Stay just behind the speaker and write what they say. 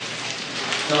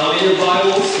In your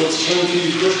Bibles, let's turn to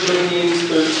 1 Corinthians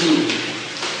 13.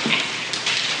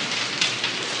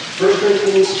 1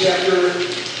 Corinthians chapter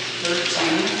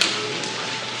 13.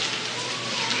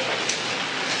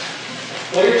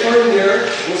 While you're turning there,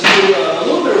 let's do a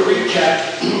little bit of recap.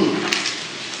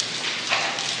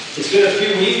 It's been a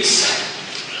few weeks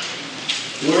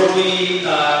where we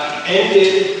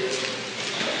ended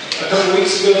a couple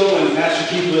weeks ago when Pastor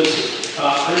Keith was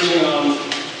preaching on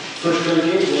 1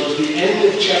 Corinthians. Well, it's the end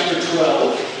of chapter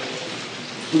 12,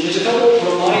 which is a couple of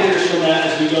reminders from that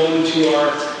as we go into our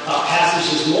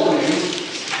passage this morning.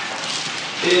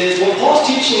 Is what Paul's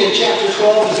teaching in chapter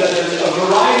 12 is that there's a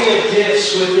variety of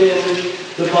gifts within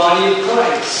the body of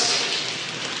Christ.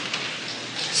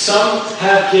 Some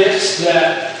have gifts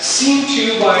that seem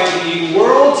to, by the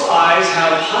world's eyes,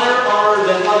 have higher honor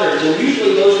than others. And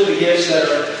usually those are the gifts that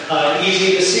are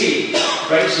easy to see.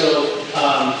 Right? So,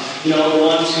 the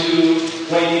ones who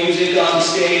play music on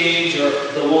stage, or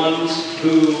the ones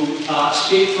who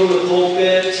speak from the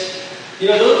pulpit.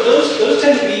 Those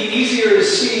tend to be easier to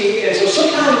see. And so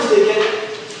sometimes they get,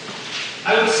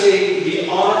 I would say, the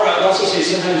honor. I would also say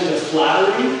sometimes the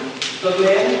flattery of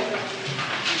man.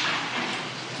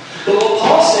 But what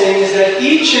Paul's saying is that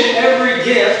each and every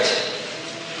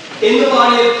gift in the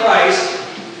body of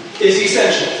Christ is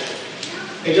essential.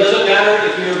 It doesn't matter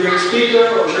if you're a great speaker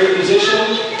or a great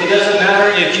musician. It doesn't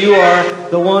matter if you are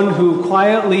the one who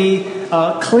quietly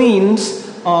cleans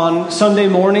on Sunday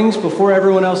mornings before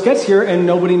everyone else gets here and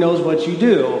nobody knows what you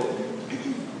do.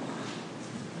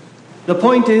 The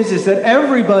point is that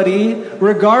everybody,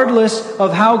 regardless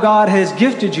of how God has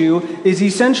gifted you, is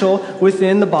essential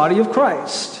within the body of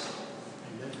Christ.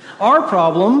 Our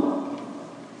problem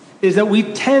is that we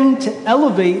tend to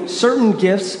elevate certain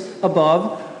gifts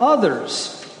above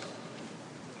others.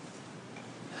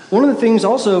 One of the things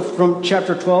also from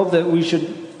chapter 12 that we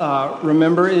should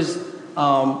remember is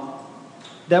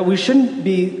that we shouldn't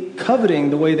be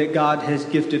coveting the way that God has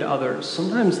gifted others.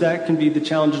 Sometimes that can be the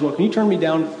challenge as well. Can you turn me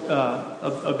down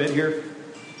a bit here?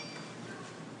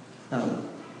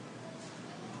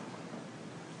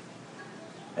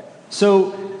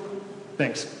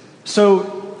 Thanks.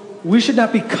 So, we should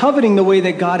not be coveting the way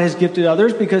that God has gifted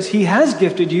others, because He has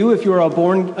gifted you. If you are a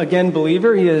born-again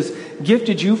believer, He has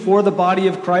gifted you for the body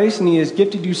of Christ, and He has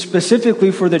gifted you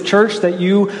specifically for the church that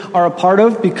you are a part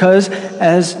of, because,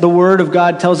 as the Word of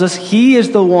God tells us, He is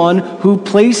the one who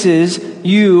places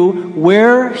you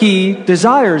where He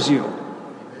desires you.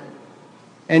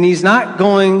 And He's not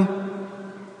going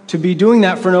to be doing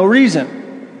that for no reason.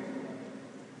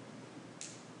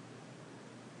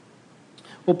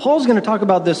 Well, Paul's going to talk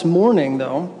about this morning,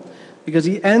 though, because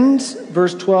he ends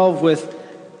verse 12 with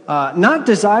not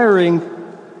desiring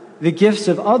the gifts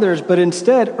of others, but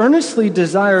instead earnestly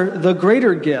desire the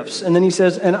greater gifts. And then he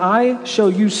says, and I show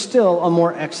you still a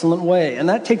more excellent way. And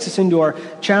that takes us into our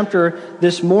chapter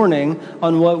this morning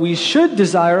on what we should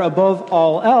desire above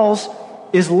all else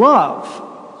is love.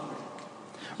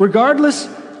 Regardless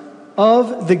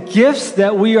of the gifts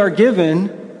that we are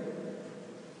given,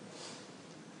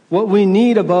 what we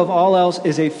need above all else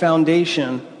is a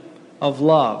foundation of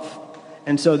love.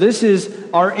 And so this is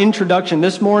our introduction.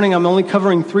 This morning I'm only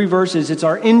covering 3 verses. It's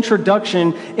our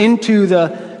introduction into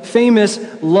the famous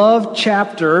love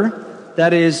chapter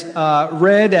that is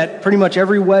read at pretty much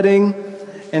every wedding.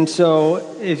 And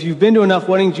so if you've been to enough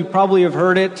weddings, you probably have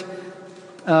heard it.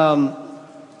 But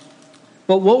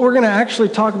what we're going to actually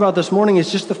talk about this morning is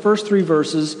just the first 3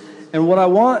 verses. And what I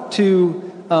want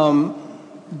to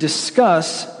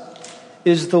discuss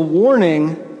is the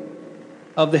warning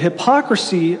of the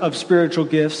hypocrisy of spiritual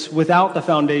gifts without the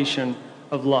foundation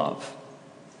of love.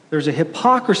 There's a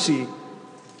hypocrisy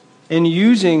in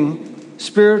using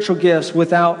spiritual gifts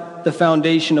without the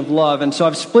foundation of love. And so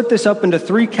I've split this up into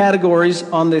 3 categories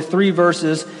on the 3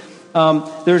 verses.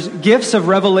 There's gifts of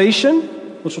revelation,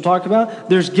 which we'll talk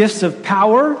about. There's gifts of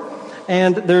power,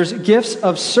 and there's gifts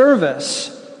of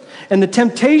service. And the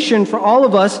temptation for all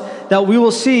of us that we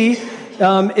will see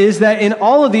is that in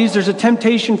all of these, there's a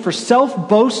temptation for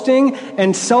self-boasting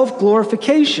and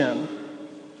self-glorification.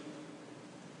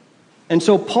 And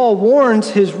so Paul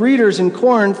warns his readers in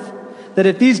Corinth that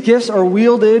if these gifts are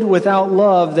wielded without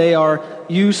love, they are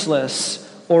useless,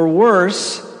 or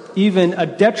worse, even a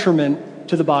detriment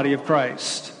to the body of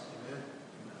Christ.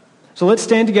 So let's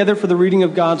stand together for the reading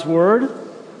of God's Word.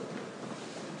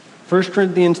 1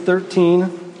 Corinthians 13,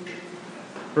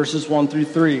 verses 1 through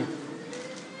 3.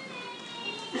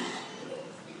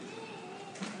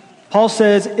 Paul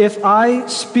says, if I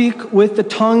speak with the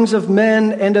tongues of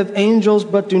men and of angels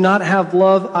but do not have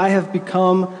love, I have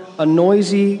become a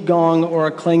noisy gong or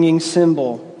a clanging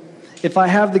cymbal. if I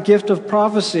have the gift of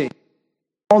prophecy,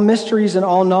 all mysteries and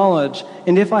all knowledge,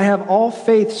 and if I have all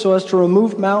faith so as to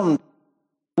remove mountains,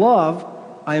 love,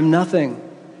 I am nothing.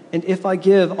 And if I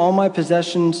give all my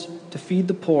possessions to feed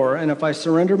the poor, and if I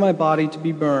surrender my body to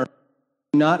be burned,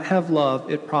 do not have love,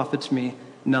 it profits me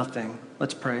nothing.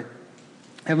 Let's pray.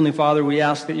 Heavenly Father, we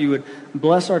ask that you would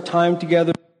bless our time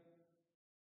together.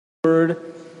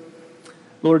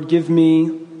 Lord, give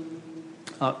me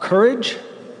courage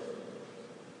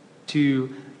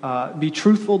to be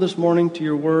truthful this morning to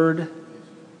your word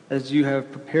as you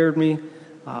have prepared me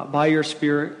by your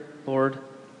Spirit, Lord,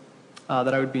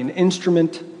 that I would be an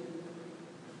instrument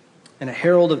and a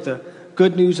herald of the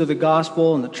good news of the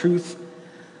gospel and the truth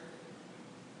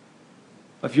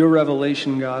of your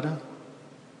revelation, God.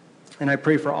 And I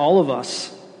pray for all of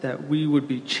us that we would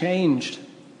be changed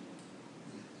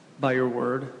by your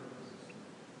word,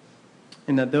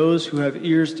 and that those who have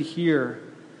ears to hear,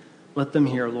 let them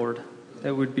hear, Lord,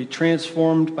 that would be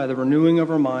transformed by the renewing of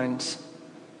our minds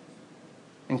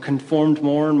and conformed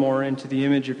more and more into the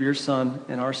image of your Son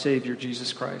and our Savior,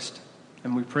 Jesus Christ.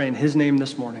 And we pray in his name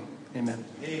this morning. Amen.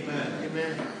 Amen.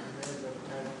 Amen.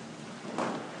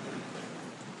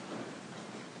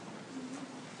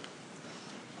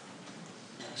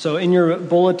 So in your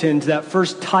bulletins, that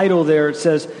first title there, it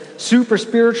says, Super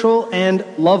Spiritual and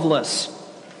Loveless. All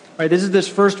right, this is this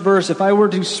first verse. If I were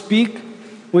to speak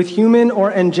with human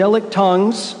or angelic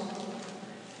tongues,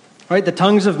 right, the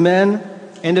tongues of men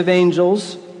and of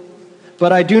angels,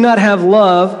 but I do not have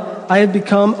love, I have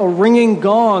become a ringing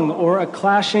gong or a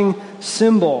clashing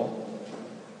cymbal.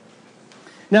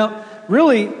 Now,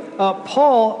 really,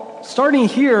 Paul, starting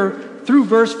here through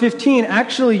verse 15,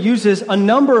 actually uses a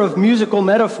number of musical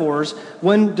metaphors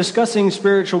when discussing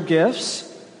spiritual gifts.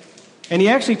 And he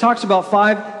actually talks about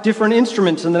 5 different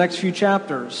instruments in the next few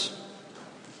chapters.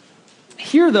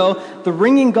 Here, though, the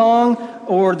ringing gong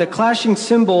or the clashing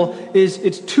cymbal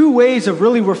it's 2 ways of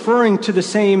really referring to the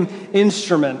same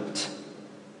instrument.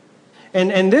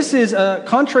 And this is,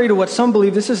 contrary to what some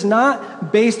believe, this is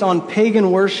not based on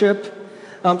pagan worship.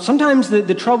 Sometimes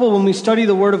the trouble when we study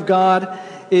the Word of God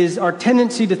is our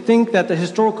tendency to think that the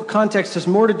historical context has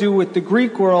more to do with the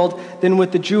Greek world than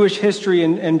with the Jewish history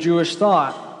and Jewish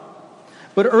thought.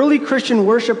 But early Christian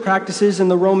worship practices in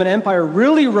the Roman Empire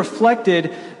really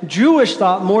reflected Jewish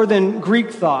thought more than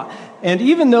Greek thought. And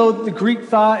even though the Greek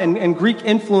thought and Greek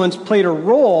influence played a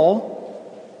role,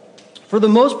 for the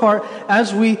most part,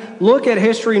 as we look at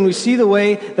history and we see the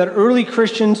way that early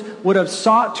Christians would have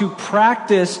sought to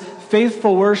practice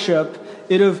faithful worship,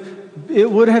 it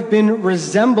would have been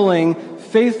resembling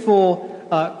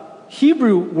faithful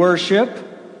Hebrew worship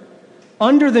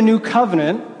under the new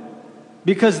covenant,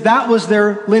 because that was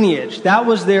their lineage, that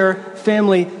was their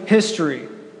family history.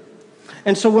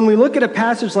 And so when we look at a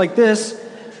passage like this,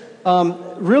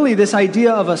 really this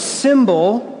idea of a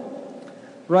cymbal,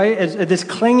 right, as this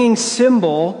clanging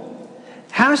cymbal,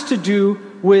 has to do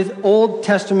with Old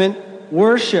Testament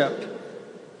worship.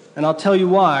 And I'll tell you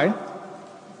why.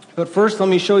 But first, let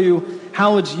me show you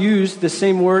how it's used, the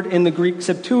same word in the Greek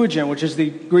Septuagint, which is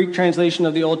the Greek translation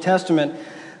of the Old Testament.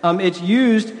 It's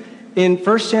used in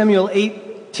 1 Samuel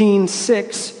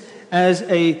 18:6 as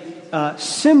a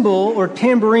cymbal or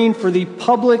tambourine for the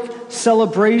public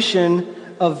celebration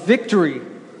of victory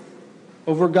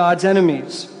over God's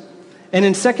enemies. And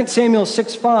in 2 Samuel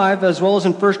 6:5, as well as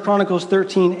in 1 Chronicles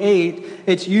 13:8,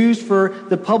 it's used for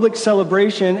the public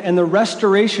celebration and the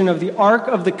restoration of the Ark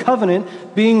of the Covenant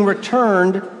being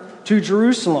returned to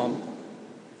Jerusalem.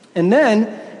 And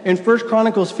then in 1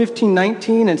 Chronicles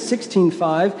 15:19 and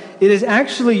 16:5, it is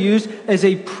actually used as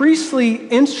a priestly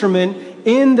instrument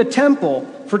in the temple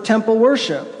for temple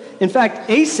worship. In fact,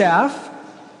 Asaph,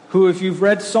 who, if you've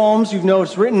read Psalms, you've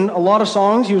noticed written a lot of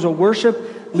songs. He was a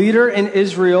worship leader in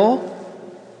Israel.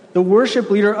 The worship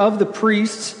leader of the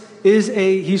priests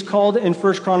he's called in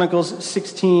 1 Chronicles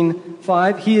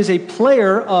 16:5, he is a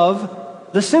player of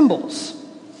the cymbals.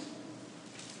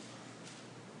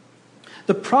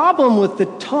 The problem with the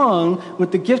tongue,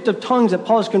 with the gift of tongues that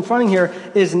Paul is confronting here,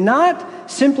 is not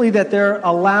simply that they're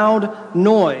a loud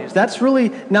noise. That's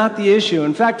really not the issue.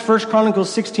 In fact, 1 Chronicles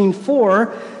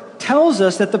 16:4 tells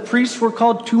us that the priests were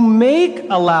called to make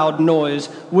a loud noise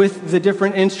with the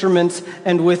different instruments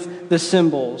and with the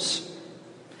cymbals.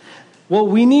 What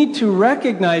we need to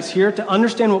recognize here to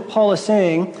understand what Paul is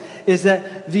saying is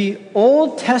that the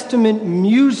Old Testament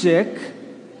music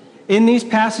in these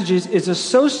passages is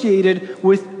associated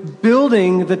with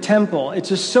building the temple. It's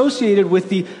associated with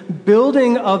the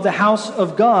building of the house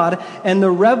of God and the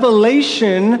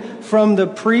revelation from the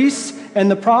priests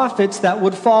and the prophets that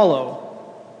would follow.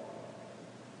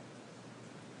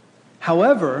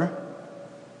 However,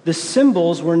 the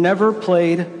cymbals were never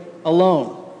played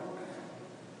alone.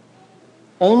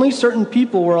 Only certain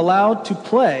people were allowed to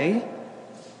play,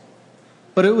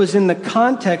 but it was in the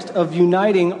context of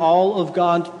uniting all of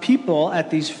God's people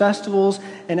at these festivals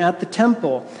and at the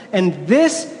temple. And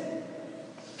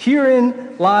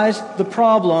herein lies the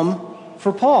problem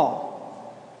for Paul.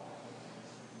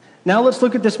 Now let's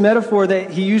look at this metaphor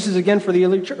that he uses again for the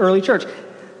early church.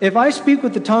 If I speak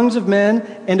with the tongues of men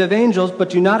and of angels, but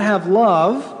do not have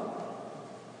love,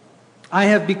 I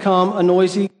have become a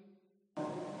noisy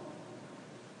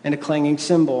and a clanging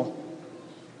cymbal.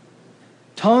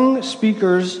 Tongue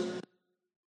speakers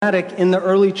in the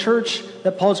early church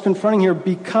that Paul is confronting here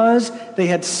because they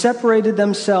had separated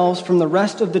themselves from the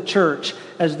rest of the church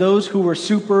as those who were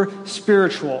super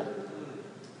spiritual.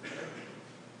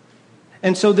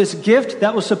 And so this gift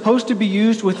that was supposed to be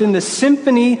used within the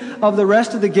symphony of the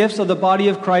rest of the gifts of the body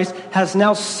of Christ has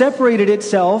now separated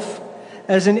itself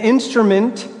as an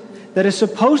instrument that is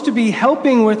supposed to be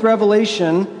helping with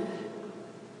revelation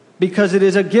because it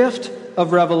is a gift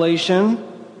of revelation,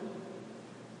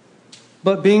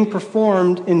 but being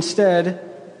performed instead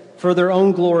for their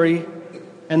own glory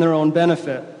and their own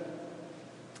benefit.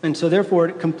 And so therefore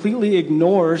it completely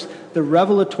ignores the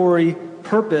revelatory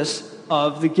purpose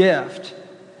of the gift.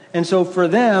 And so for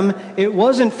them, it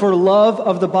wasn't for love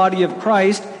of the body of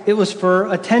Christ, it was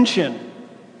for attention.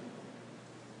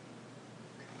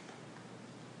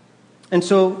 And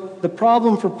so the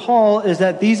problem for Paul is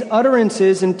that these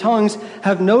utterances in tongues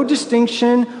have no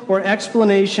distinction or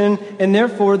explanation, and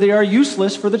therefore they are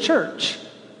useless for the church.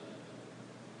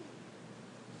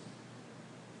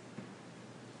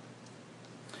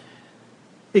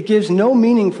 It gives no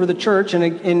meaning for the church,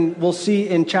 and we'll see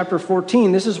in chapter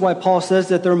 14, this is why Paul says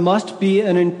that there must be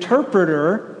an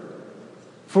interpreter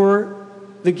for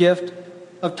the gift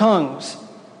of tongues.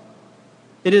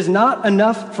 It is not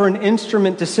enough for an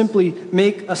instrument to simply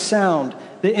make a sound.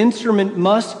 The instrument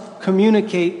must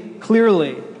communicate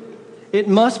clearly. It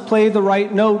must play the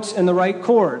right notes and the right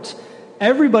chords.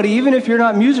 Everybody, even if you're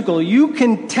not musical, you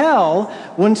can tell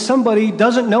when somebody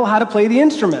doesn't know how to play the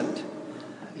instrument.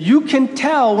 You can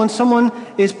tell when someone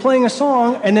is playing a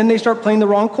song and then they start playing the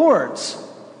wrong chords.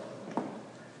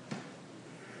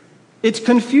 It's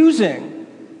confusing.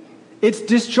 It's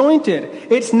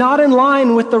disjointed. It's not in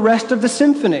line with the rest of the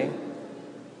symphony.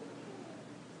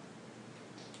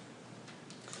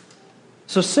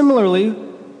 So similarly,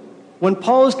 when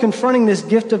Paul is confronting this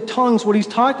gift of tongues, what he's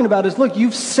talking about is, look,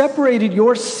 you've separated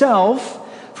yourself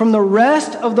from the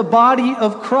rest of the body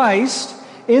of Christ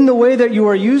in the way that you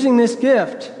are using this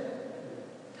gift.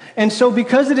 And so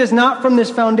because it is not from this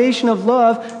foundation of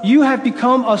love, you have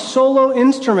become a solo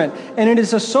instrument. And it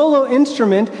is a solo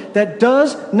instrument that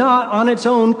does not on its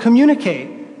own communicate.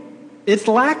 It's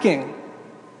lacking.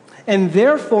 And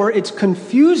therefore it's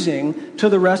confusing to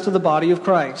the rest of the body of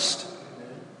Christ.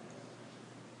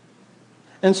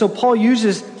 And so Paul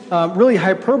uses really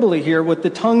hyperbole here with the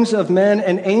tongues of men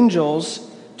and angels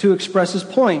to express his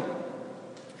point.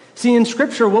 See, in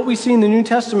Scripture, what we see in the New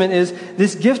Testament is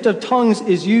this gift of tongues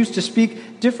is used to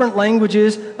speak different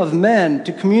languages of men,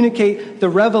 to communicate the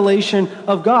revelation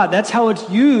of God. That's how it's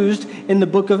used in the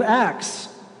book of Acts.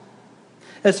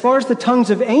 As far as the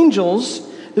tongues of angels,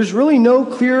 there's really no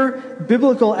clear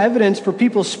biblical evidence for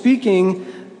people speaking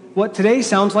what today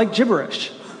sounds like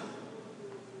gibberish,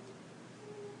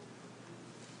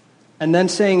 and then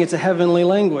saying it's a heavenly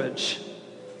language.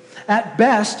 At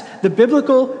best, the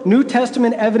biblical New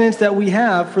Testament evidence that we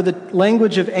have for the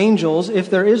language of angels, if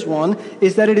there is one,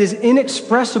 is that it is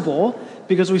inexpressible,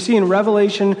 because we see in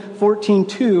Revelation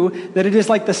 14:2 that it is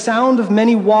like the sound of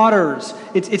many waters.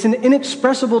 It's an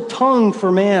inexpressible tongue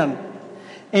for man.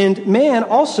 And man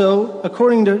also,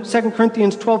 according to 2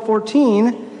 Corinthians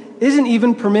 12:14, isn't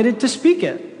even permitted to speak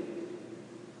it.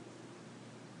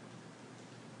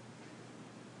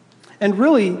 And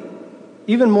really,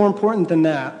 even more important than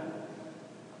that,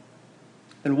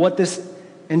 and what this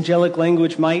angelic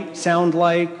language might sound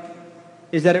like,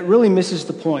 is that it really misses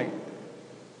the point.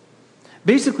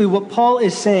 Basically, what Paul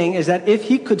is saying is that if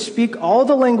he could speak all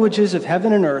the languages of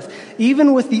heaven and earth,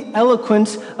 even with the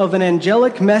eloquence of an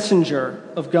angelic messenger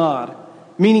of God,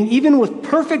 meaning even with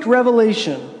perfect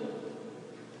revelation,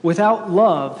 without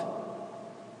love,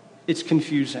 it's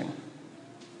confusing.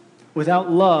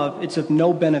 Without love, it's of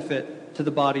no benefit to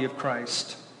the body of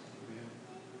Christ.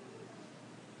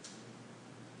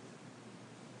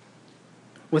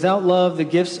 Without love, the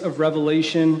gifts of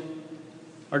revelation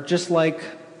are just like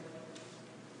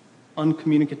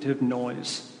uncommunicative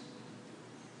noise.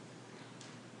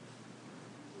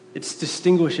 It's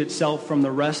distinguished itself from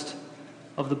the rest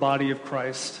of the body of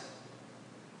Christ.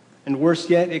 And worse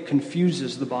yet, it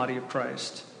confuses the body of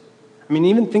Christ. I mean,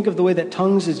 even think of the way that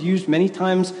tongues is used many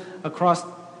times across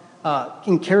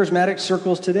in charismatic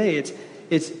circles today.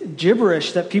 It's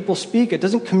gibberish that people speak. It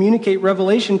doesn't communicate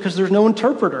revelation because there's no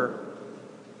interpreter.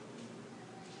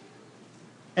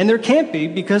 And there can't be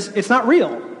because it's not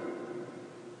real.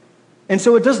 And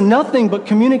so it does nothing but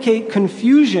communicate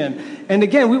confusion. And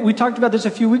again, we talked about this a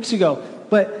few weeks ago,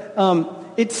 but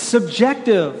it's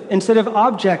subjective instead of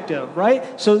objective,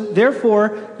 right? So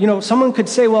therefore, someone could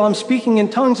say, well, I'm speaking in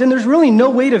tongues, and there's really no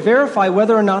way to verify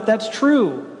whether or not that's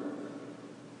true.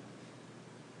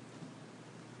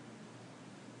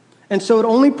 And so it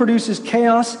only produces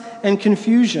chaos and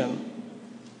confusion.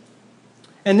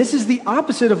 And this is the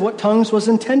opposite of what tongues was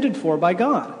intended for by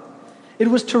God. It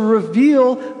was to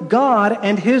reveal God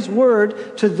and His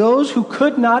Word to those who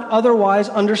could not otherwise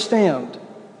understand.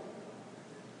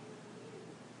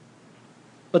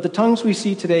 But the tongues we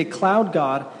see today cloud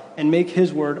God and make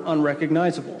His Word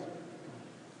unrecognizable.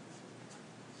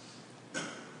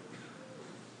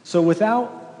 So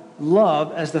without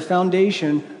love as the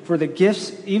foundation for the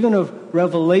gifts even of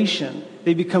revelation,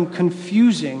 they become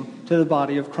confusing to the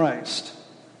body of Christ.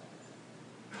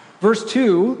 Verse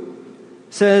 2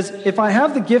 says, if I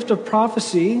have the gift of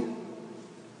prophecy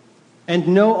and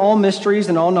know all mysteries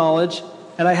and all knowledge,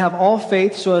 and I have all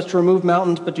faith so as to remove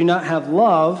mountains but do not have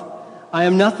love, I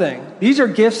am nothing. These are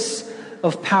gifts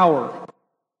of power. What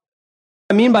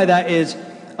I mean by that is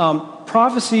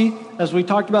prophecy, as we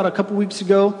talked about a couple weeks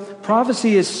ago,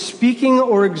 prophecy is speaking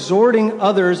or exhorting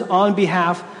others on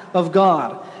behalf of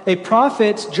God. A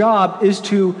prophet's job is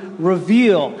to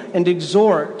reveal and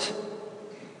exhort.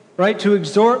 Right? To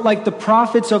exhort like the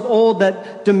prophets of old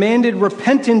that demanded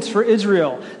repentance for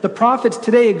Israel. The prophets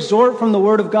today exhort from the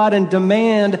Word of God and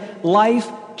demand life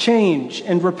change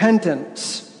and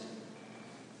repentance.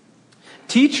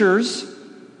 Teachers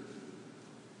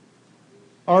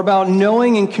are about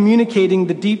knowing and communicating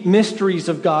the deep mysteries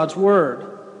of God's Word.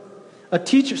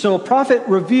 So a prophet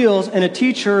reveals and a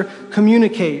teacher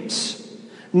communicates.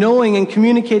 Knowing and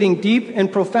communicating deep and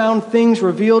profound things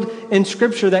revealed in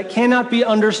Scripture that cannot be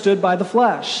understood by the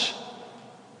flesh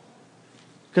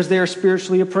because they are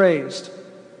spiritually appraised.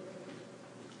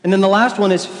 And then the last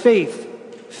one is faith.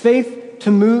 Faith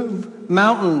to move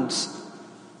mountains.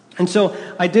 And so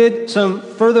I did some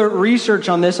further research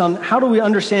on this, on how do we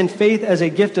understand faith as a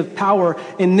gift of power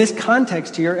in this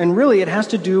context here. And really it has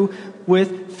to do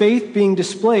with faith being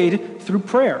displayed through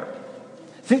prayer.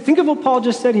 Think of what Paul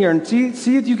just said here and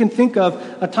see if you can think of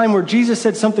a time where Jesus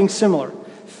said something similar.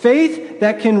 Faith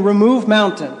that can remove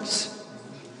mountains.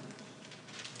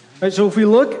 Right, so if we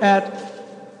look at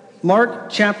Mark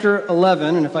chapter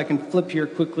 11, and if I can flip here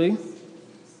quickly.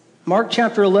 Mark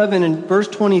chapter 11 and verse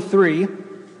 23,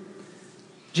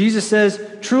 Jesus says,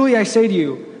 truly I say to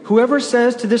you, whoever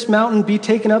says to this mountain, be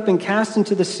taken up and cast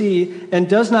into the sea, and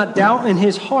does not doubt in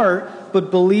his heart,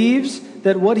 but believes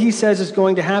that what he says is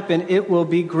going to happen, it will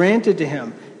be granted to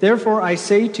him. Therefore, I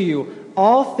say to you,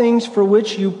 all things for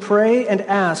which you pray and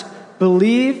ask,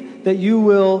 believe that you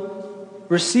will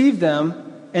receive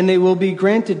them, and they will be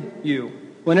granted you.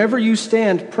 Whenever you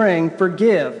stand praying,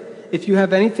 forgive if you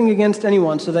have anything against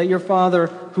anyone, so that your Father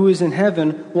who is in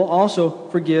heaven will also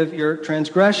forgive your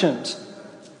transgressions.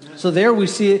 So there we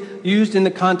see it used in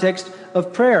the context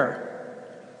of prayer.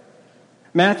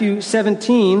 Matthew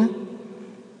 17,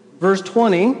 verse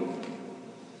 20,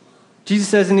 Jesus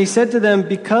says, and he said to them,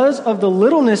 because of the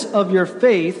littleness of your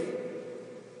faith,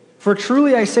 for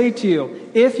truly I say to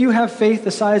you, if you have faith the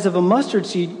size of a mustard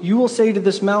seed, you will say to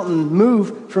this mountain,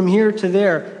 move from here to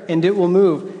there, and it will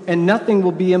move, and nothing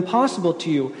will be impossible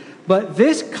to you. But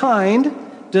this kind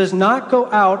does not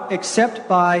go out except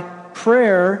by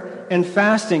prayer and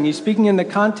fasting. He's speaking in the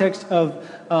context of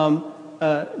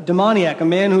demoniac, a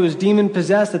man who is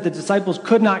demon-possessed, that the disciples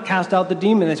could not cast out the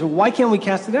demon. They said, why can't we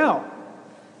cast it out?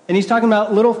 And he's talking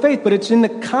about little faith, but it's in the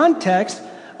context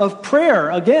of prayer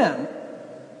again.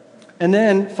 And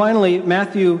then finally,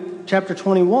 Matthew chapter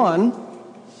 21,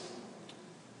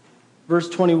 verse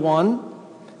 21,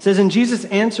 says, and Jesus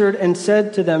answered and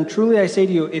said to them, truly I say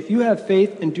to you, if you have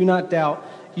faith and do not doubt,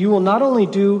 you will not only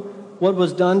do what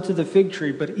was done to the fig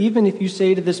tree, but even if you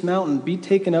say to this mountain, be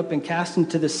taken up and cast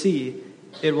into the sea,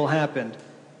 it will happen.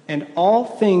 And all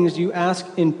things you ask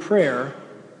in prayer,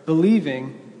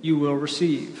 believing, you will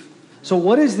receive. So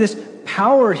what is this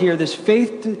power here, this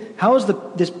faith? How is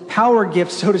this power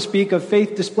gift, so to speak, of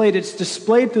faith displayed? It's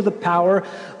displayed through the power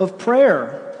of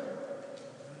prayer.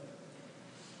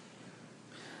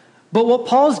 But what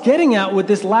Paul's getting at with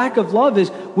this lack of love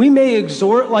is we may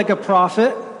exhort like a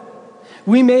prophet,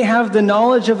 We may have the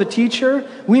knowledge of a teacher.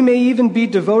 We may even be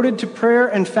devoted to prayer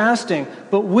and fasting.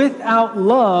 But without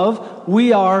love,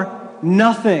 we are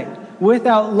nothing.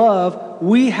 Without love,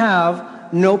 we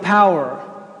have no power.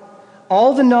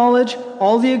 All the knowledge,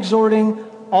 all the exhorting,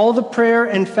 all the prayer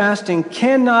and fasting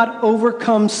cannot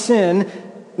overcome sin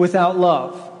without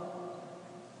love.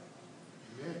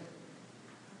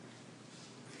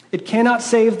 It cannot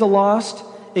save the lost.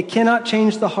 It cannot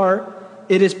change the heart.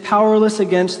 It is powerless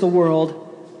against the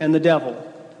world and the devil.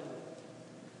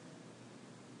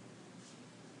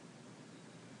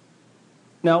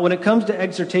 Now, when it comes to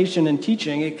exhortation and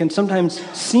teaching, it can sometimes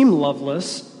seem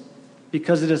loveless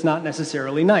because it is not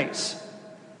necessarily nice.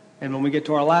 And when we get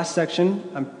to our last section,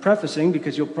 I'm prefacing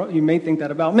because you may think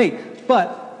that about me.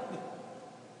 But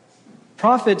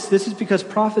prophets, this is because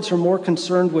prophets are more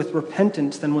concerned with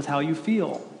repentance than with how you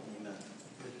feel.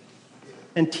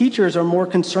 And teachers are more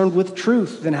concerned with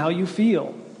truth than how you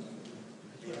feel.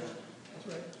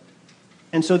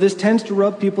 And so this tends to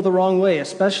rub people the wrong way,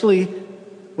 especially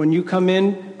when you come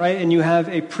in, right, and you have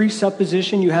a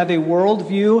presupposition, you have a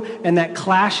worldview, and that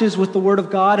clashes with the Word of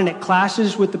God, and it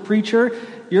clashes with the preacher.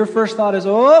 Your first thought is,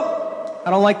 oh, I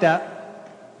don't like that.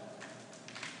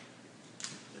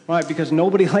 Right, because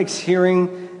nobody likes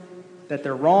hearing that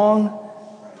they're wrong.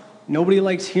 Nobody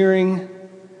likes hearing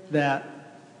that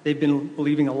they've been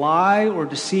believing a lie or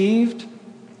deceived.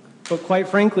 But quite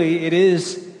frankly, it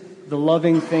is the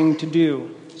loving thing to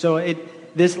do. So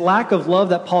this lack of love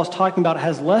that Paul's talking about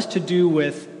has less to do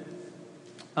with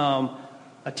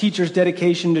a teacher's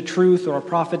dedication to truth or a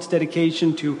prophet's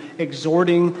dedication to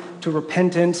exhorting to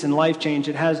repentance and life change.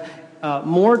 It has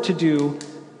more to do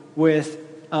with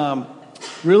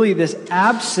really this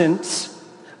absence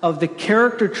of the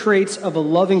character traits of a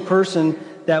loving person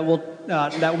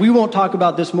that we won't talk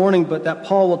about this morning, but that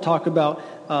Paul will talk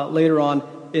about later on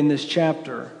in this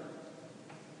chapter.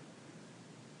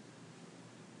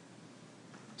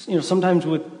 You know, sometimes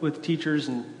with teachers,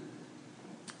 and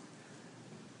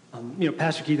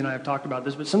Pastor Keith and I have talked about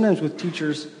this, but sometimes with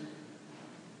teachers,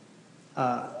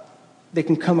 they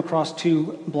can come across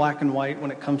too black and white when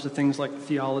it comes to things like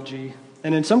theology.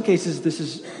 And in some cases,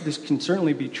 this can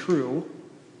certainly be true.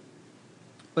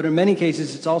 But in many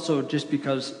cases, it's also just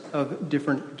because of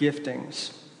different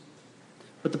giftings.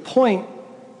 But the point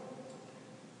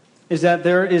is that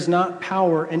there is not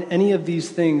power in any of these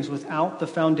things without the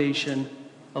foundation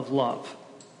of love.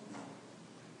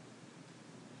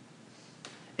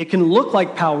 It can look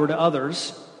like power to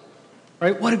others,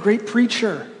 right? What a great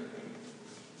preacher.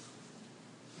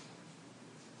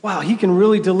 Wow, he can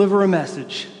really deliver a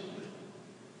message.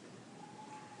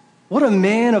 What a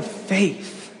man of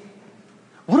faith.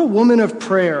 What a woman of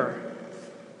prayer.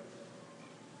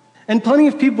 And plenty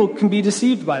of people can be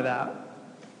deceived by that.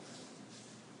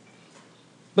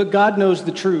 But God knows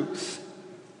the truth.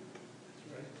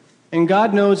 And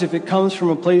God knows if it comes from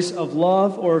a place of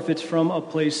love or if it's from a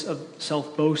place of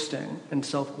self-boasting and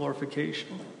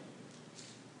self-glorification.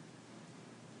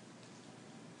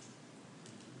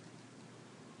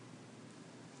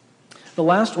 The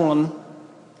last one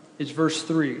is verse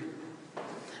 3.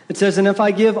 It says, "And if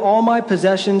I give all my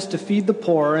possessions to feed the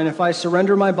poor, and if I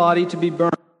surrender my body to be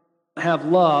burned and have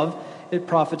love, it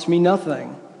profits me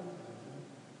nothing."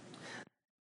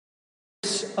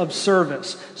 Of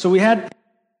service. So we had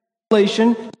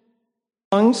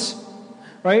tongues,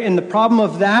 right? And the problem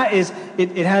of that is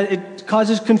it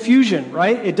causes confusion,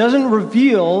 right? It doesn't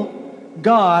reveal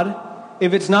God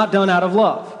if it's not done out of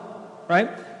love, right?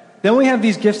 Then we have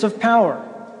these gifts of power: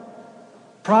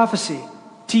 prophecy,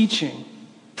 teaching,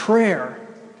 prayer.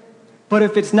 But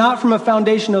if it's not from a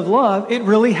foundation of love, it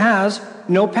really has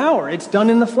no power. It's done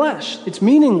in the flesh. It's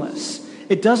meaningless.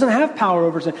 It doesn't have power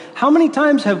over sin. How many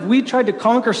times have we tried to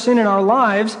conquer sin in our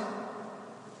lives,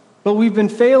 but we've been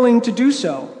failing to do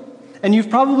so? And you've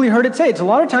probably heard it say, it's a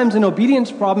lot of times an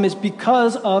obedience problem is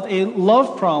because of a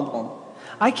love problem.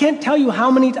 I can't tell you how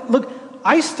many times. Look,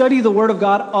 I study the Word of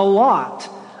God a lot.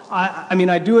 I mean,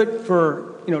 I do it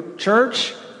for,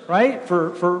 church, right?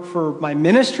 For my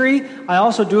ministry. I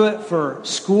also do it for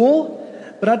school.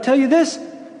 But I'll tell you this,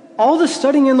 all the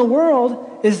studying in the world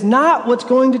is not what's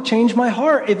going to change my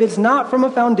heart if it's not from a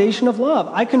foundation of love.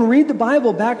 I can read the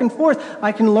Bible back and forth.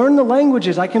 I can learn the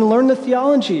languages. I can learn the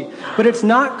theology. But it's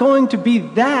not going to be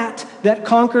that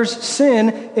conquers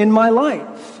sin in my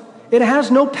life. It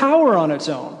has no power on its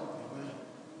own.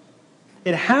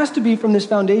 It has to be from this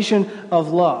foundation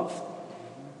of love.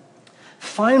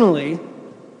 Finally,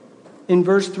 in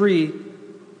verse 3,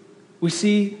 we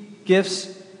see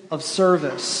gifts of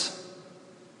service.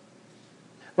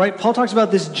 Right? Paul talks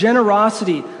about this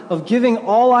generosity of giving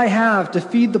all I have to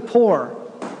feed the poor.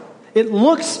 It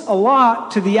looks a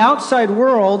lot to the outside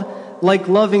world like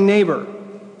loving neighbor.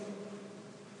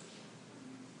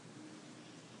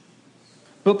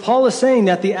 But Paul is saying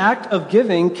that the act of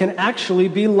giving can actually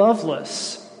be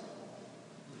loveless.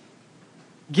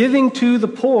 Giving to the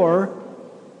poor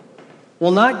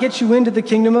will not get you into the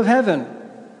kingdom of heaven.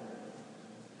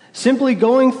 Simply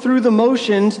going through the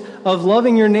motions of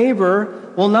loving your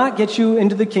neighbor will not get you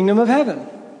into the kingdom of heaven.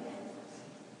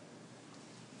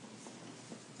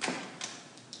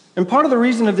 And part of the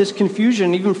reason of this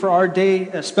confusion, even for our day,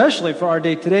 especially for our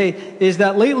day today, is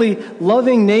that lately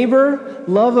loving neighbor,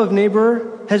 love of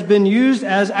neighbor, has been used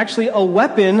as actually a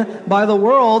weapon by the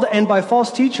world and by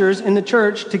false teachers in the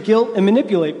church to guilt and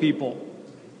manipulate people.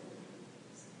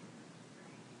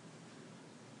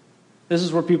 This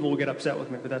is where people will get upset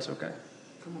with me, but that's okay.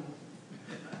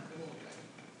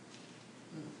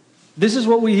 This is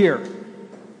what we hear.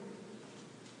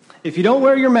 If you don't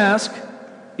wear your mask,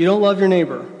 you don't love your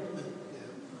neighbor.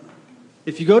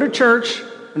 If you go to church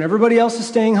when everybody else is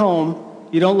staying home,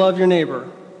 you don't love your neighbor.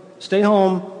 Stay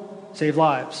home, save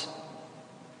lives.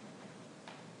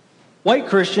 White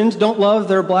Christians don't love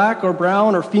their black or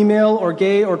brown or female or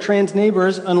gay or trans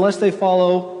neighbors unless they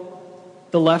follow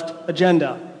the left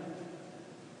agenda.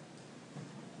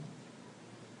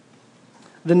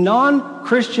 The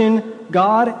non-Christian,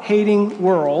 God-hating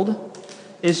world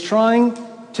is trying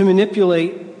to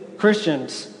manipulate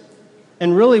Christians.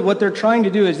 And really what they're trying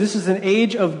to do is, this is an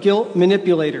age of guilt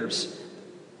manipulators.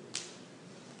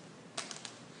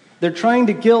 They're trying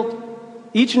to guilt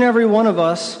each and every one of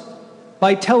us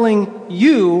by telling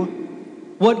you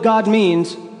what God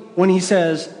means when he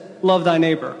says, love thy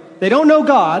neighbor. They don't know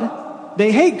God,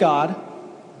 they hate God,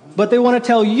 but they want to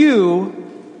tell you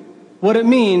what it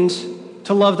means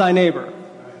to love thy neighbor.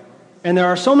 And there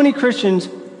are so many Christians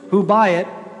who buy it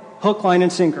hook, line,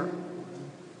 and sinker.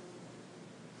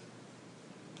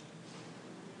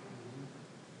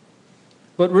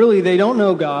 But really, they don't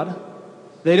know God.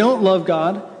 They don't love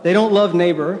God. They don't love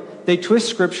neighbor. They twist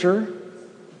Scripture.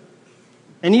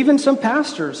 And even some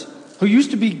pastors who used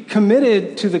to be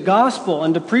committed to the gospel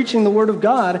and to preaching the Word of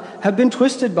God have been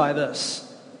twisted by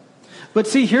this. But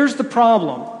see, here's the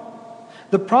problem.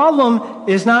 The problem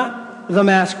is not the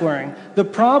mask wearing. The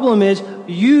problem is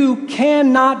you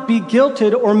cannot be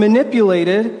guilted or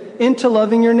manipulated into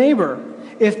loving your neighbor.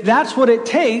 If that's what it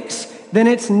takes, then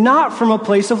it's not from a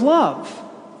place of love.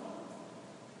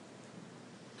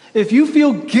 If you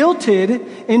feel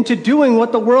guilted into doing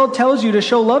what the world tells you to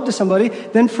show love to somebody,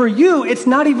 then for you, it's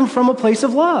not even from a place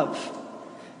of love.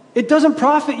 It doesn't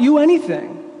profit you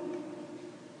anything.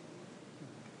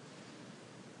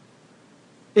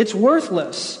 It's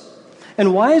worthless.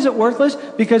 And why is it worthless?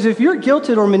 Because if you're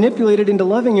guilted or manipulated into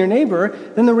loving your neighbor,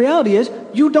 then the reality is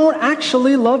you don't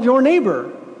actually love your neighbor.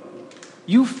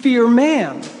 You fear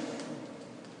man.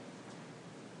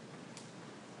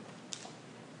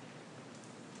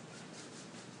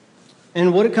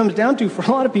 And what it comes down to for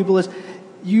a lot of people is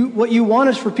what you want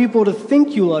is for people to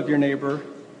think you love your neighbor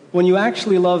when you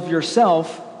actually love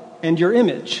yourself and your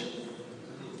image.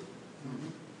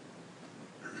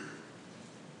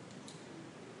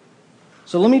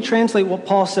 So let me translate what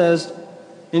Paul says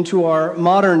into our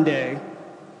modern day.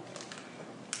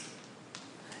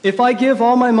 If I give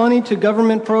all my money to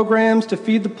government programs, to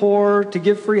feed the poor, to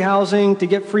give free housing, to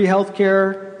get free health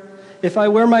care, if I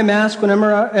wear my mask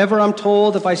whenever I'm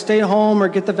told, if I stay home or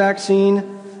get the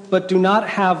vaccine, but do not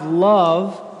have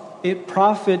love, it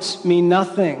profits me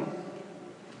nothing.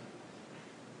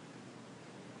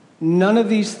 None of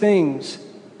these things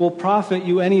will profit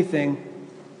you anything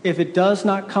if it does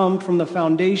not come from the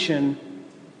foundation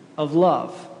of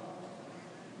love.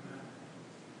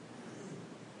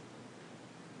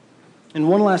 And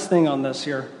one last thing on this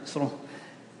here, this little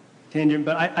tangent,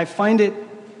 but I find it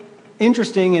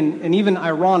interesting and even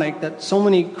ironic that so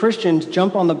many Christians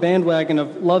jump on the bandwagon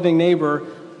of loving neighbor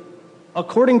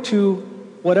according to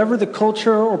whatever the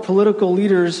culture or political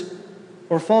leaders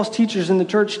or false teachers in the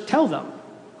church tell them,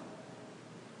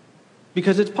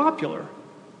 because it's popular.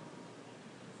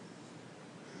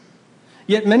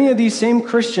 Yet many of these same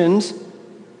Christians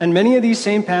and many of these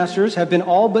same pastors have been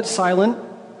all but silent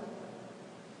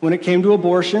when it came to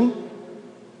abortion.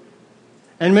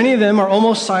 And many of them are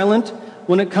almost silent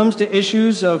when it comes to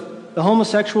issues of the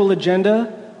homosexual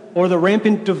agenda or the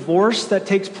rampant divorce that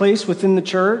takes place within the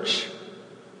church,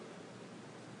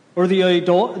 or the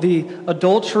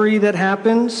adultery that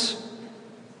happens,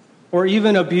 or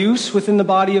even abuse within the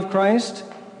body of Christ,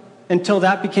 until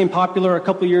that became popular a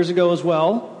couple years ago as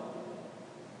well.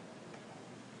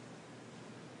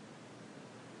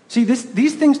 See,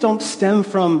 these things don't stem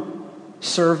from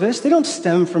service. They don't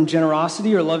stem from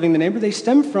generosity or loving the neighbor. They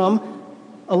stem from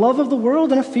a love of the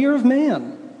world and a fear of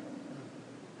man.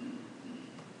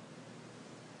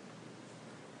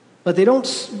 But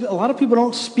a lot of people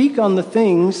don't speak on the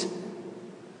things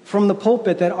from the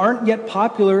pulpit that aren't yet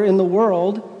popular in the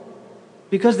world,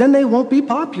 because then they won't be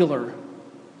popular.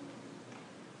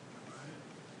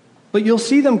 But you'll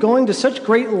see them going to such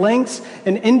great lengths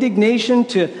and indignation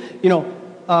to,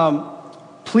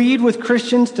 plead with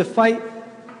Christians to fight,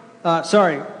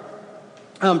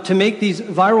 to make these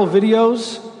viral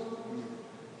videos,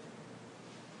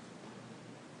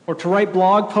 or to write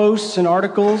blog posts and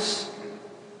articles.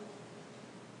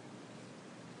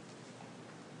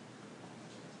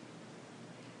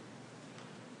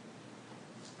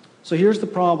 So here's the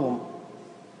problem.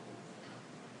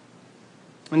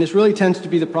 And this really tends to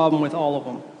be the problem with all of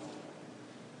them.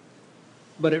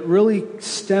 But it really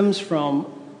stems from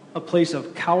a place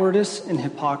of cowardice and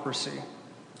hypocrisy.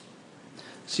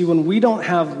 See, when we don't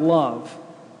have love,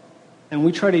 and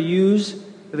we try to use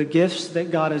the gifts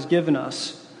that God has given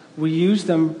us, we use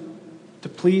them to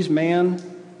please man,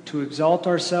 to exalt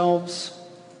ourselves.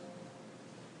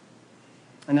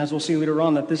 And as we'll see later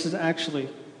on, that this is actually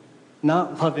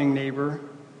not loving neighbor.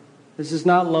 This is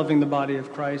not loving the body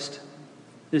of Christ.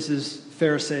 This is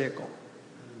pharisaical,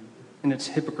 and it's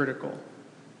hypocritical.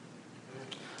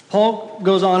 Paul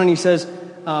goes on and he says,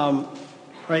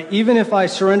 even if I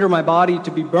surrender my body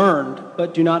to be burned,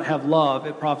 but do not have love,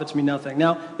 it profits me nothing.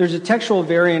 Now, there's a textual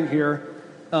variant here.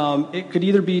 It could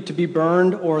either be to be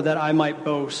burned or that I might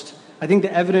boast. I think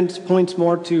the evidence points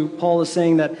more to Paul is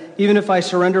saying that even if I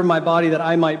surrender my body, that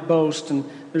I might boast. And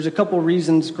there's a couple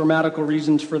reasons, grammatical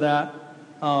reasons for that.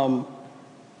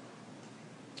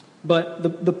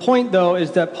 But the point, though,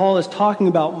 is that Paul is talking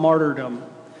about martyrdom.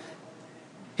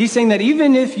 He's saying that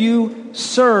even if you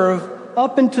serve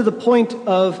up into the point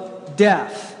of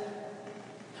death,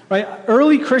 right?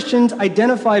 Early Christians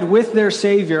identified with their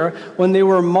Savior when they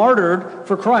were martyred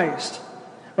for Christ.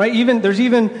 Right? There's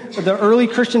even the early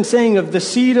Christian saying of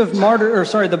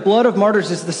the blood of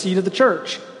martyrs is the seed of the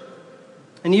church.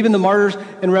 And even the martyrs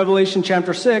in Revelation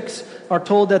chapter 6 are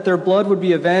told that their blood would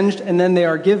be avenged, and then they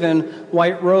are given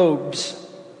white robes.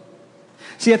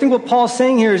 See, I think what Paul's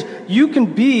saying here is you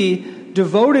can be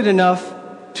devoted enough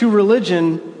to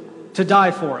religion to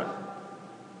die for it.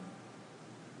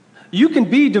 You can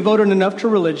be devoted enough to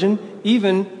religion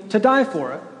even to die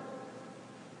for it.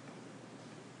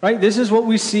 Right? This is what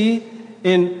we see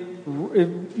this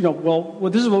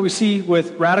is what we see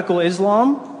with radical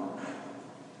Islam.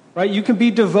 Right? You can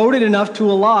be devoted enough to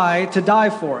a lie to die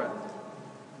for it.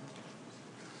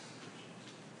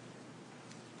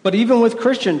 But even with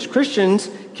Christians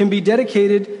can be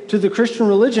dedicated to the Christian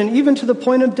religion even to the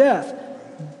point of death.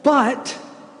 But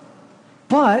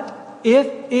if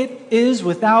it is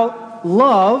without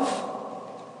love,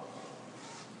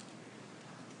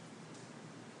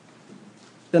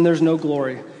 then there's no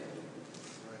glory.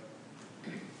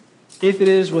 If it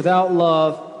is without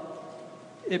love,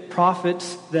 it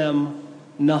profits them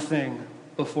nothing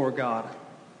before God.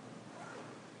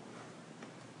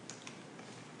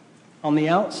 On the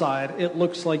outside, it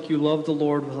looks like you love the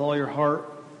Lord with all your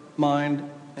heart, mind,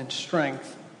 and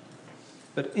strength.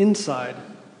 But inside,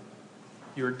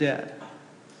 you're dead.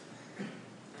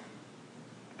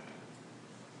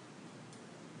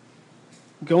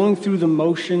 Going through the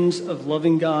motions of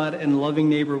loving God and loving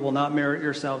neighbor will not merit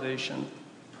your salvation.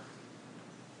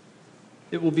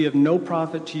 It will be of no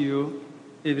profit to you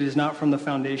if it is not from the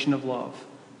foundation of love.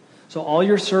 So all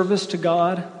your service to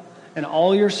God and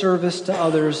all your service to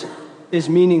others is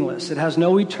meaningless. It has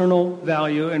no eternal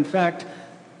value. In fact,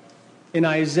 in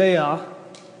Isaiah,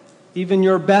 even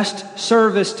your best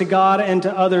service to God and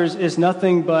to others is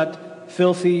nothing but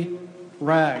filthy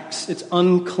rags. It's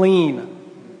unclean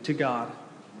to God.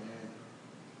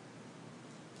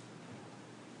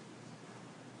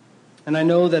 And I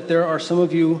know that there are some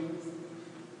of you,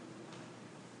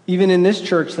 even in this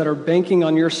church, that are banking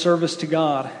on your service to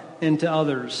God and to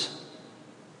others.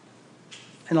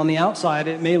 And on the outside,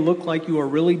 it may look like you are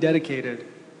really dedicated.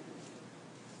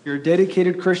 You're a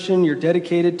dedicated Christian. You're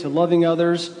dedicated to loving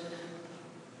others.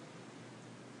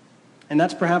 And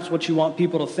that's perhaps what you want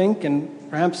people to think, and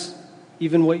perhaps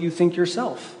even what you think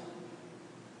yourself.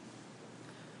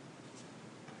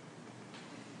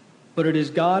 But it is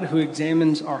God who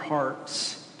examines our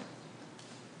hearts.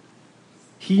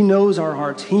 He knows our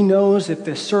hearts. He knows if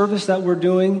the service that we're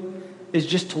doing is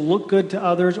just to look good to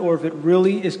others, or if it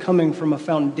really is coming from a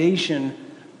foundation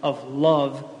of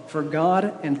love for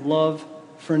God and love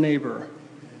for neighbor.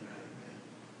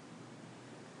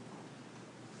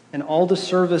 And all the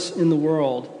service in the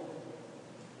world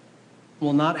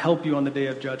will not help you on the day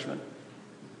of judgment.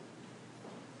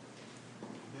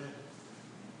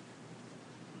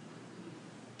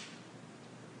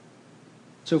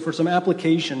 So for some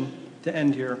application to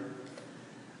end here,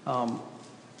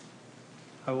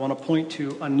 I want to point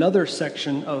to another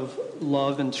section of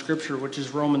love in Scripture, which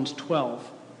is Romans 12.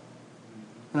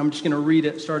 And I'm just going to read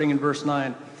it starting in verse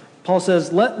 9. Paul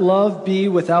says, "Let love be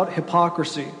without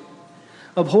hypocrisy.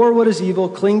 Abhor what is evil,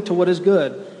 cling to what is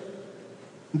good.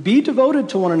 Be devoted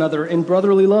to one another in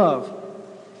brotherly love.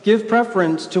 Give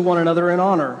preference to one another in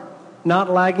honor, not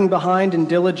lagging behind in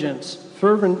diligence,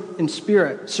 fervent in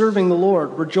spirit, serving the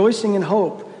Lord, rejoicing in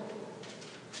hope,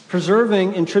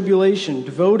 persevering in tribulation,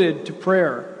 devoted to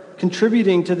prayer,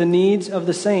 contributing to the needs of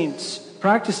the saints,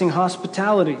 practicing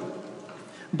hospitality.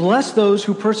 Bless those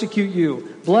who persecute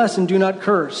you. Bless and do not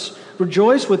curse.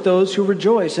 Rejoice with those who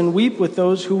rejoice, and weep with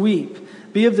those who weep.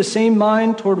 Be of the same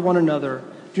mind toward one another.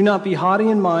 Do not be haughty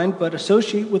in mind, but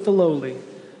associate with the lowly.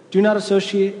 Do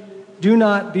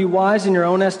not be wise in your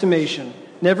own estimation.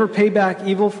 Never pay back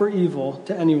evil for evil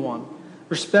to anyone.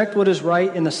 Respect what is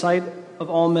right in the sight of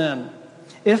all men.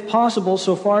 If possible,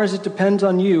 so far as it depends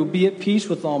on you, be at peace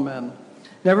with all men.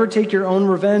 Never take your own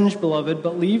revenge, beloved,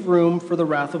 but leave room for the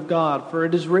wrath of God. For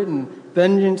it is written,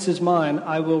 'Vengeance is mine,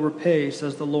 I will repay,'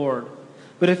 says the Lord.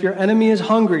 But if your enemy is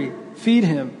hungry, feed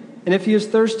him. And if he is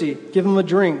thirsty, give him a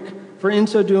drink. For in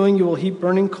so doing, you will heap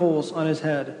burning coals on his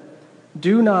head.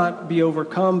 Do not be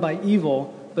overcome by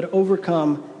evil, but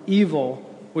overcome evil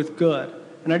with good."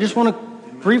 And I just want to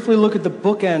briefly look at the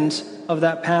bookends of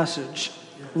that passage.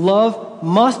 Love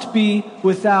must be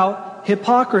without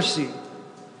hypocrisy.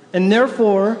 And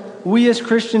therefore, we as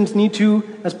Christians need to,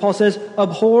 as Paul says,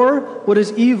 abhor what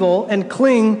is evil and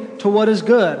cling to what is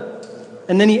good.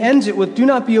 And then he ends it with, do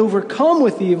not be overcome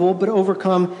with evil, but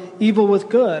overcome evil with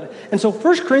good. And so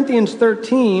 1 Corinthians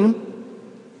 13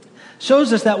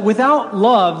 shows us that without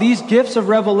love, these gifts of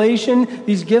revelation,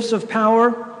 these gifts of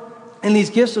power, and these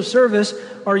gifts of service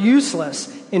are useless.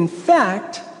 In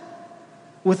fact,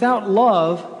 without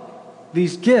love,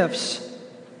 these gifts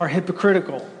are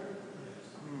hypocritical.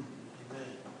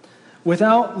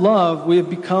 Without love, we have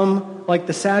become like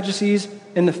the Sadducees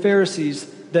and the Pharisees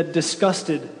that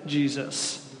disgusted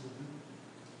Jesus.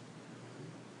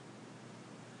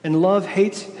 And love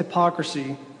hates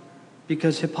hypocrisy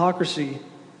because hypocrisy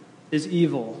is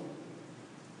evil.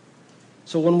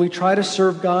 So when we try to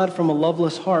serve God from a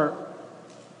loveless heart,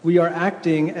 we are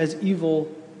acting as evil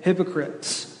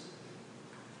hypocrites.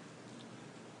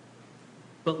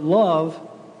 But love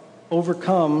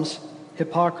overcomes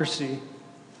hypocrisy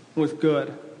with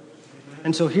good.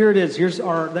 And so here it is. Here's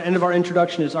the end of our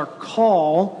introduction is our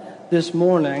call this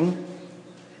morning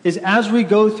is as we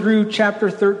go through chapter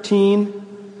 13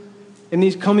 in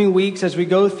these coming weeks, as we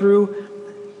go through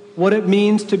what it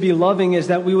means to be loving, is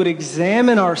that we would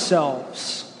examine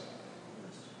ourselves.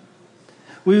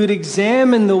 We would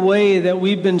examine the way that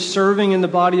we've been serving in the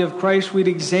body of Christ. We'd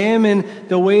examine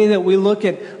the way that we look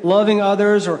at loving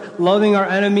others or loving our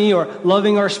enemy or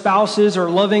loving our spouses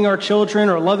or loving our children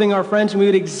or loving our friends. And we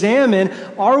would examine,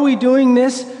 are we doing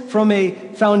this from a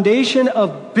foundation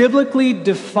of biblically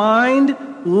defined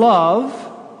love?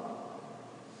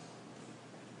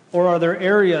 Or are there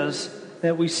areas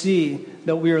that we see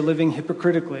that we are living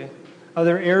hypocritically? Are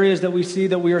there areas that we see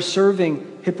that we are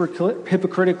serving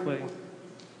hypocritically?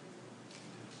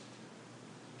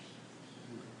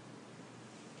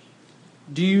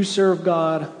 Do you serve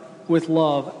God with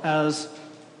love as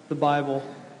the Bible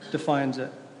defines it?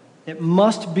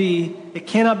 It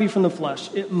cannot be from the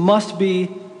flesh. It must be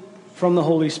from the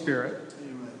Holy Spirit.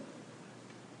 Amen.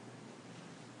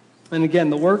 And again,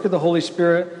 the work of the Holy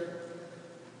Spirit,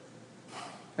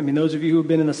 those of you who have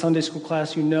been in the Sunday school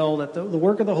class, you know that the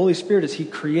work of the Holy Spirit is He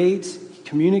creates, He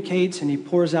communicates, and He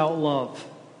pours out love.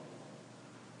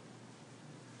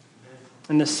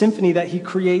 And the symphony that He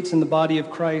creates in the body of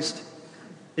Christ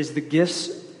is the gifts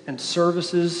and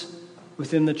services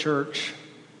within the church.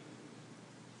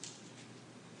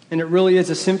 And it really is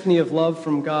a symphony of love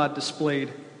from God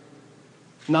displayed,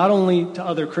 not only to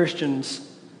other Christians,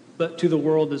 but to the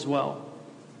world as well.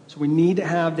 So we need to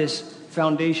have this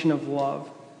foundation of love.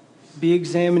 Be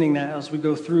examining that as we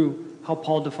go through how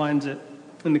Paul defines it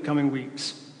in the coming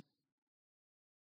weeks.